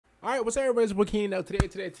All right, what's up, everybody? It's Joaquin. Now,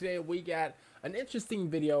 today, we got an interesting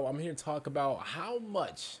video. I'm here to talk about how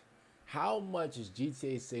much is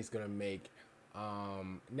GTA 6 gonna make.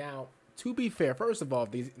 Now, to be fair, first of all,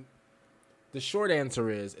 the short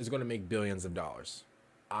answer is it's gonna make billions of dollars.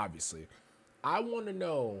 Obviously, I want to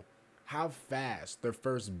know how fast their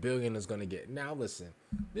first billion is gonna get. Now, listen,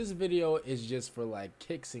 this video is just for like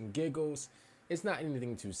kicks and giggles. It's not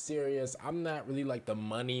anything too serious. I'm not really like the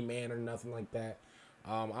money man or nothing like that.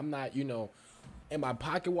 I'm not, in my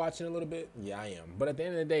pocket watching a little bit. Yeah, I am. But at the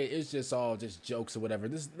end of the day, it's just all just jokes or whatever.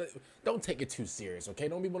 Don't take it too serious, okay?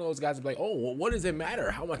 Don't be one of those guys that be like, oh, well, what does it matter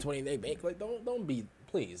how much money they make? Like, don't be,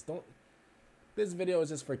 please, don't. This video is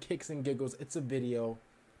just for kicks and giggles. It's a video.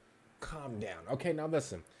 Calm down. Okay, now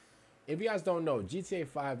listen. If you guys don't know, GTA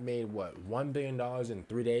 5 made what, $1 billion in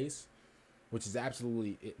 3 days, which is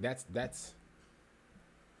absolutely that's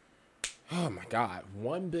oh my god,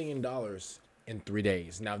 $1 billion in 3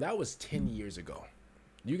 days. Now that was 10 years ago.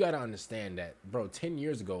 You gotta understand that, bro. 10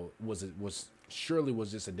 years ago was surely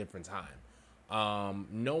was just a different time.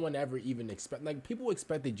 No one ever even people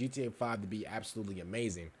expected GTA 5 to be absolutely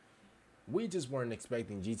amazing. We just weren't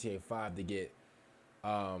expecting GTA 5 to get.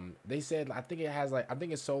 They said I think it has like I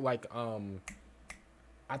think it's so like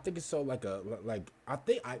this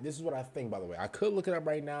is what I think, by the way. I could look it up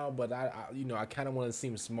right now, but I kind of want to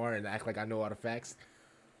seem smart and act like I know all the facts.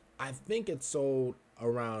 I think it sold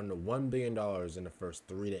around $1 billion in the first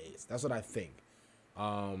 3 days. That's what I think.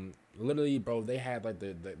 Literally, bro, they had like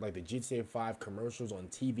the GTA 5 commercials on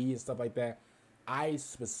TV and stuff like that. I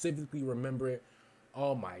specifically remember it.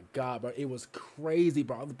 Oh my god, bro, it was crazy,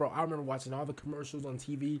 bro. I remember watching all the commercials on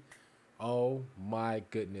TV. Oh my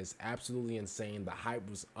goodness, absolutely insane. The hype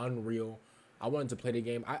was unreal. I wanted to play the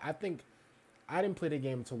game. I think I didn't play the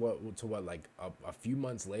game to what like a few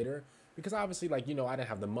months later, because obviously, like, I didn't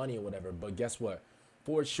have the money or whatever. But guess what?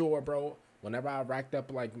 For sure, bro. Whenever I racked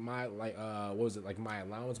up like my what was it, like my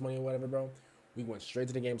allowance money or whatever, bro, we went straight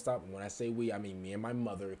to the GameStop. And when I say we, I mean me and my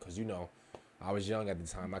mother, because I was young at the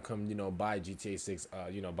time. I couldn't buy GTA 6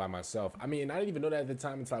 by myself. I mean, I didn't even know that at the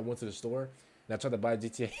time until I went to the store and I tried to buy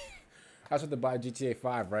GTA. I tried to buy GTA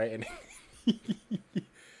 5, right? And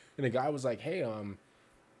and the guy was like, "Hey,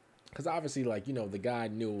 because obviously, like, the guy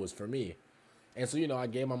knew it was for me." And so, I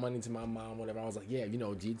gave my money to my mom, whatever. I was like, yeah,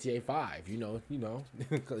 GTA 5,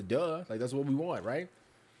 duh, like, that's what we want, right?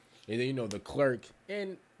 And then, the clerk,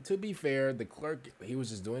 and to be fair, the clerk, he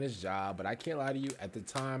was just doing his job, but I can't lie to you, at the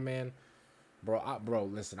time, man, bro,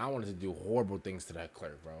 listen, I wanted to do horrible things to that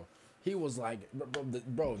clerk, bro. He was like,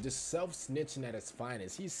 bro, just self-snitching at his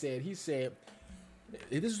finest. He said, this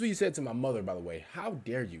is what he said to my mother, by the way. How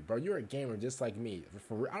dare you, bro? You're a gamer just like me.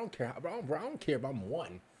 For real, I don't care, bro, I don't care if I'm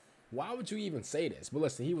one. Why would you even say this? But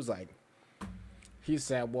listen, he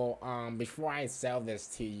said, well, before I sell this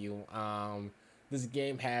to you, this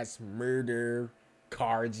game has murder,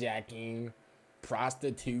 carjacking,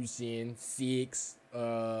 prostitution, sex,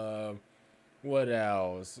 what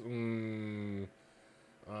else?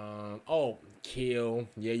 Oh, kill.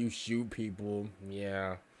 Yeah, you shoot people.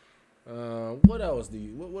 Yeah. What else do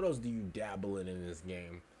you dabble in this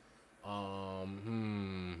game? A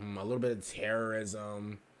little bit of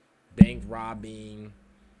terrorism, bank robbing,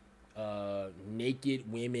 naked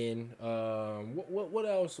women. What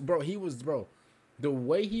else, bro? The way he was bro. The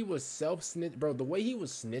way he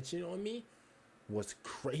was snitching on me was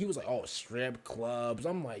crazy. He was like, "Oh, strip clubs."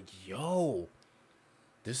 I'm like, "Yo,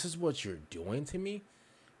 this is what you're doing to me."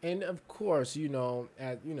 And of course, we all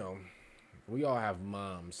have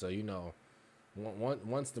moms, so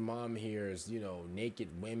once the mom hears, naked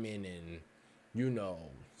women and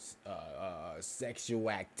sexual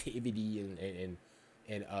activity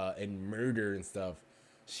and murder and stuff,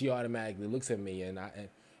 she automatically looks at me, and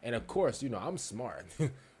of course, I'm smart,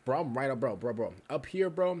 bro. I'm right up, bro, up here,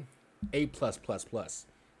 bro, A plus plus plus.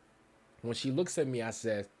 When she looks at me, I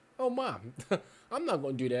said, "Oh, mom, I'm not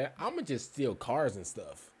gonna do that. I'm gonna just steal cars and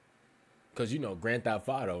stuff." Cause Grand Theft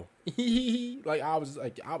Auto, like I was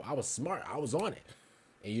smart. I was on it,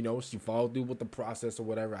 and she followed through with the process or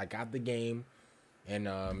whatever. I got the game, and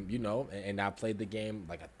and I played the game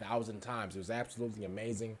like 1,000 times. It was absolutely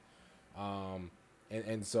amazing.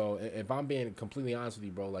 And so if I'm being completely honest with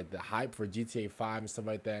you, bro, like the hype for GTA 5 and stuff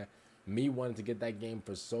like that, me wanting to get that game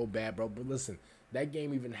for so bad, bro. But listen, that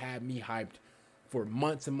game even had me hyped for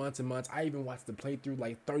months and months and months. I even watched the playthrough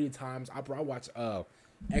like 30 times. I watched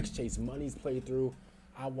X Chase Money's playthrough.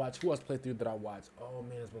 I watched, who else playthrough that I watched? Oh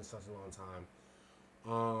man, it's been such a long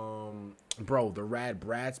time. Bro, the Rad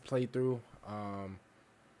Brad's playthrough.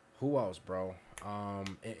 Who else, bro?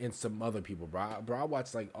 And some other people, bro. I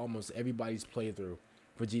watched like almost everybody's playthrough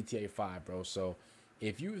for GTA 5, bro. So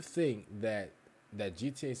if you think that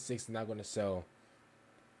GTA 6 is not going to sell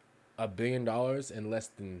 $1 billion in less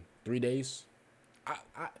than 3 days,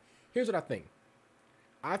 I here's what I think.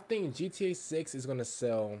 I think GTA 6 is going to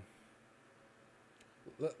sell.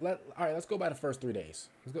 All right, let's go by the first 3 days.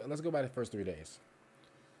 Let's go by the first 3 days.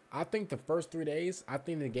 I think the first 3 days, I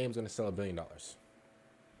think the game's going to sell $1 billion.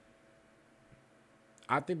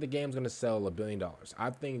 I think the game's going to sell $1 billion. I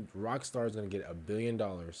think Rockstar is going to get $1 billion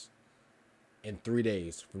in 3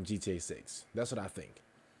 days from GTA 6. That's what I think.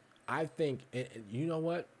 I think, and you know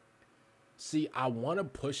what? See, I want to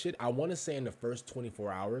push it. I want to say in the first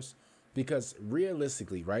 24 hours because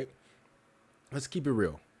realistically, right? Let's keep it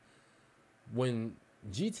real. When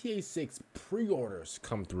GTA 6 pre-orders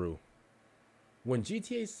come through, when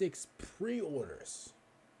GTA 6 pre-orders,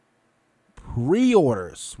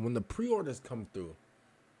 when the pre-orders come through,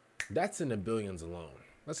 that's in the billions alone.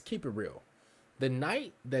 Let's keep it real. The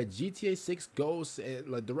night that GTA 6 goes,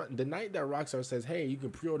 like the night that Rockstar says, hey, you can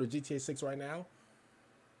pre-order GTA 6 right now,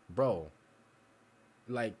 bro,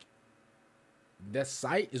 like, that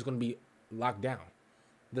site is going to be locked down.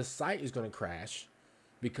 The site is going to crash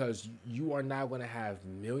because you are now going to have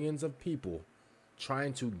millions of people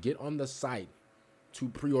trying to get on the site to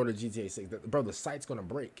pre-order GTA 6. Bro, the site's going to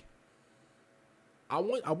break. I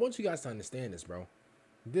want you guys to understand this, bro.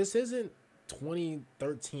 This isn't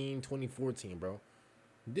 2013, 2014, bro.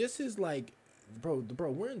 This is like, bro,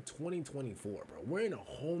 we're in 2024, bro. We're in a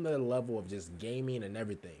whole nother level of just gaming and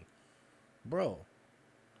everything. Bro,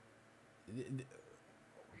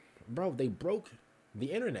 they broke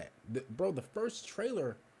the internet. Bro, the first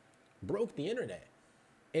trailer broke the internet.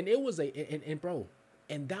 And it was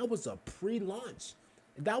and that was a pre-launch.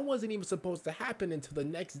 That wasn't even supposed to happen until the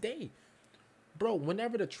next day. Bro,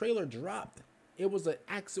 whenever the trailer dropped, it was an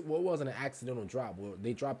accident. Well, it wasn't an accidental drop. Well,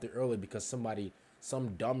 they dropped it early because some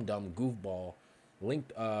dumb goofball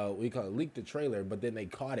leaked the trailer, but then they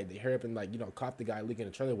caught it. They hurry up and caught the guy leaking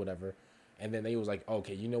the trailer, whatever. And then they was like,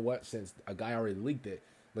 okay, you know what? Since a guy already leaked it,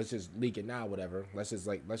 let's just leak it now, whatever. Let's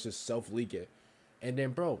just self-leak it. And then,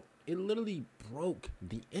 bro, it literally broke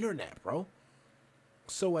the internet, bro.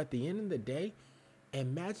 So at the end of the day,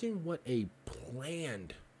 imagine what a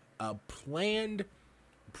planned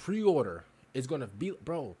pre-order is gonna be,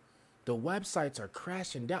 bro. The websites are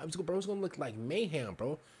crashing down. It's gonna look like mayhem,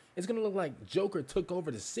 bro. It's gonna look like Joker took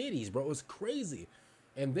over the cities, bro. It's crazy.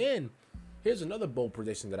 And then here's another bold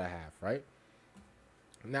prediction that I have, right?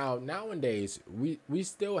 Now, nowadays, we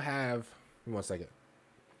still have, 1 second.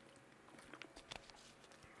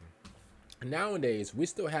 Nowadays, we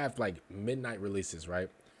still have like midnight releases, right?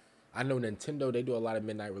 I know Nintendo, they do a lot of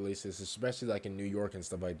midnight releases, especially like in New York and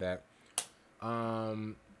stuff like that.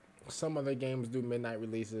 Some other games do midnight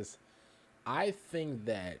releases. I think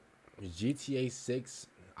that GTA 6,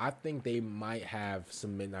 I think they might have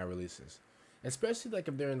some midnight releases. Especially like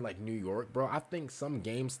if they're in like New York, bro. I think some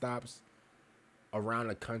GameStops around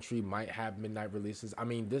the country might have midnight releases. I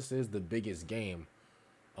mean, this is the biggest game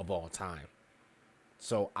of all time.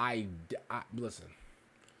 So I listen,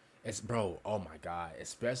 it's, bro, oh my God.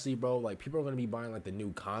 Especially, bro, like people are going to be buying like the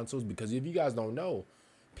new consoles because if you guys don't know,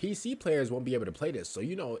 PC players won't be able to play this. So,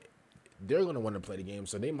 they're going to want to play the game.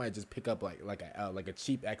 So they might just pick up like a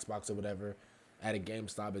cheap Xbox or whatever at a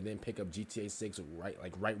GameStop and then pick up GTA 6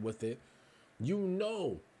 right with it.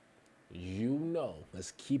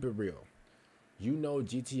 Let's keep it real.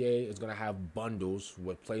 GTA is going to have bundles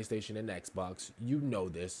with PlayStation and Xbox.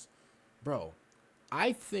 This. Bro,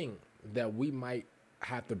 I think that we might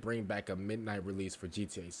have to bring back a midnight release for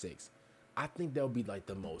GTA 6. I think that'll be like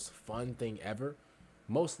the most fun thing ever.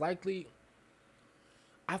 Most likely,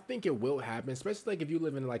 I think it will happen, especially like if you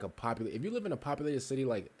live in like a populated city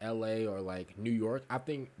like LA or like New York. I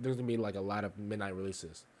think there's gonna be like a lot of midnight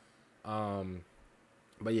releases. But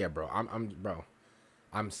yeah, bro,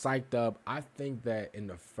 I'm psyched up. I think that in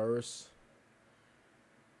the first,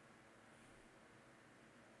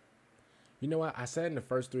 you know what? I said in the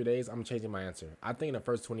first 3 days, I'm changing my answer. I think in the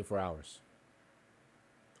first 24 hours.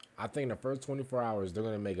 I think in the first 24 hours, they're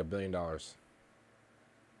going to make $1 billion.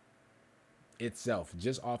 Itself.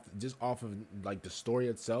 Just off of like the story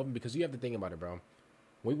itself. Because you have to think about it, bro.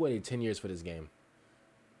 We waited 10 years for this game.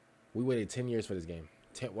 Well,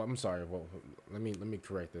 I'm sorry. Well, let me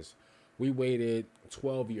correct this. We waited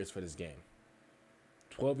 12 years for this game.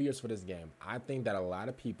 12 years for this game. I think that a lot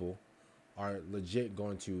of people are legit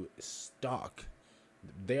going to stalk.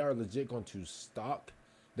 They are legit going to stalk.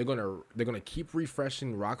 They're gonna keep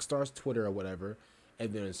refreshing Rockstar's Twitter or whatever,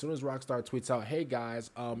 and then as soon as Rockstar tweets out, "Hey guys,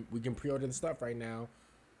 we can pre-order the stuff right now,"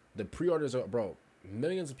 the pre-orders are, bro.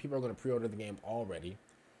 Millions of people are gonna pre-order the game already,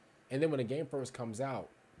 and then when the game first comes out,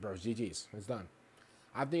 bro, GG's, it's done.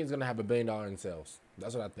 I think it's gonna have $1 billion in sales.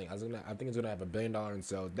 That's what I think. I think it's gonna have $1 billion in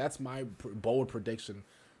sales. That's my bold prediction.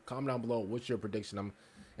 Comment down below. What's your prediction?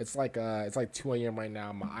 It's like 2 a.m. right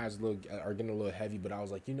now. My eyes are getting a little heavy, but I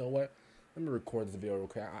was like, you know what? Let me record this video real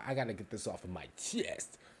quick. I gotta get this off of my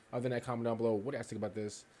chest. Other than that, comment down below. What do you guys think about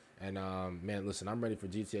this? And man, listen, I'm ready for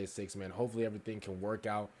GTA 6, man. Hopefully everything can work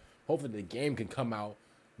out. Hopefully the game can come out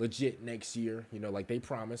legit next year, you know, like they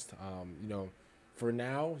promised. You know, for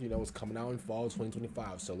now, you know, it's coming out in fall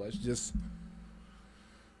 2025. So let's just,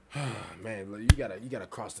 man, you gotta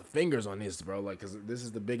cross the fingers on this, bro. Like, cause this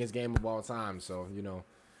is the biggest game of all time. So you know,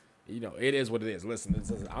 it is what it is.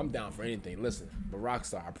 Listen, I'm down for anything. Listen, but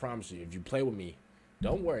Rockstar, I promise you, if you play with me,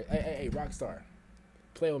 don't worry. Hey, Rockstar,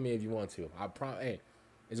 play with me if you want to. I promise. Hey,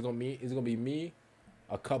 it's gonna be me,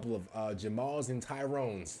 a couple of Jamals and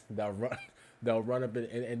Tyrones they'll run up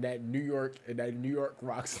in that New York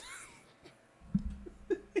rocks.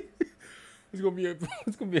 It's gonna be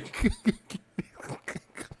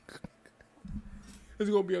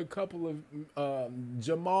a couple of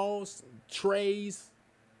Jamals, Treys,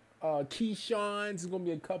 Keyshawn's. It's gonna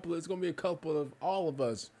be a couple of all of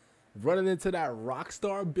us running into that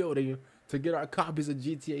Rockstar building to get our copies of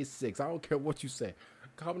GTA 6. I don't care what you say.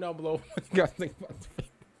 Comment down below what you guys think about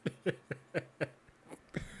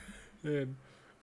the